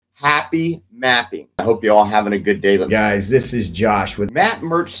Happy mapping. I hope you all having a good day. Guys, this is Josh with Map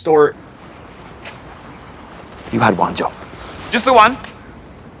Merch Store. You had one job. Just the one.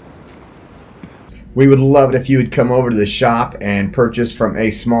 We would love it if you would come over to the shop and purchase from a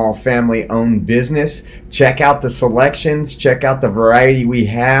small family-owned business. Check out the selections. Check out the variety we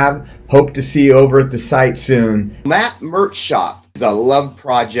have. Hope to see you over at the site soon. Map Merch Shop is a love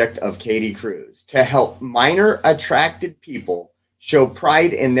project of Katie Cruz to help minor attracted people show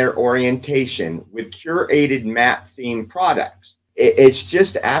pride in their orientation with curated map-themed products. It's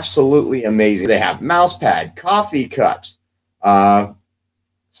just absolutely amazing. They have mouse pad, coffee cups,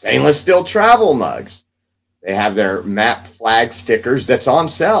 stainless steel travel mugs. They have their map flag stickers that's on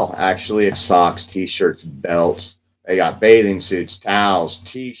sale, actually. Socks, t-shirts, belts. They got bathing suits, towels,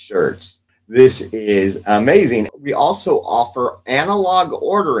 t-shirts. This is amazing. We also offer analog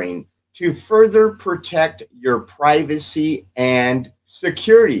ordering to further protect your privacy and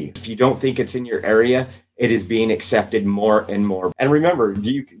security. If you don't think it's in your area, it is being accepted more and more. And remember,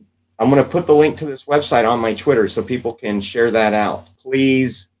 I'm going to put the link to this website on my Twitter so people can share that out.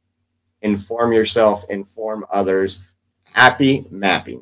 Please inform yourself, inform others. Happy mapping.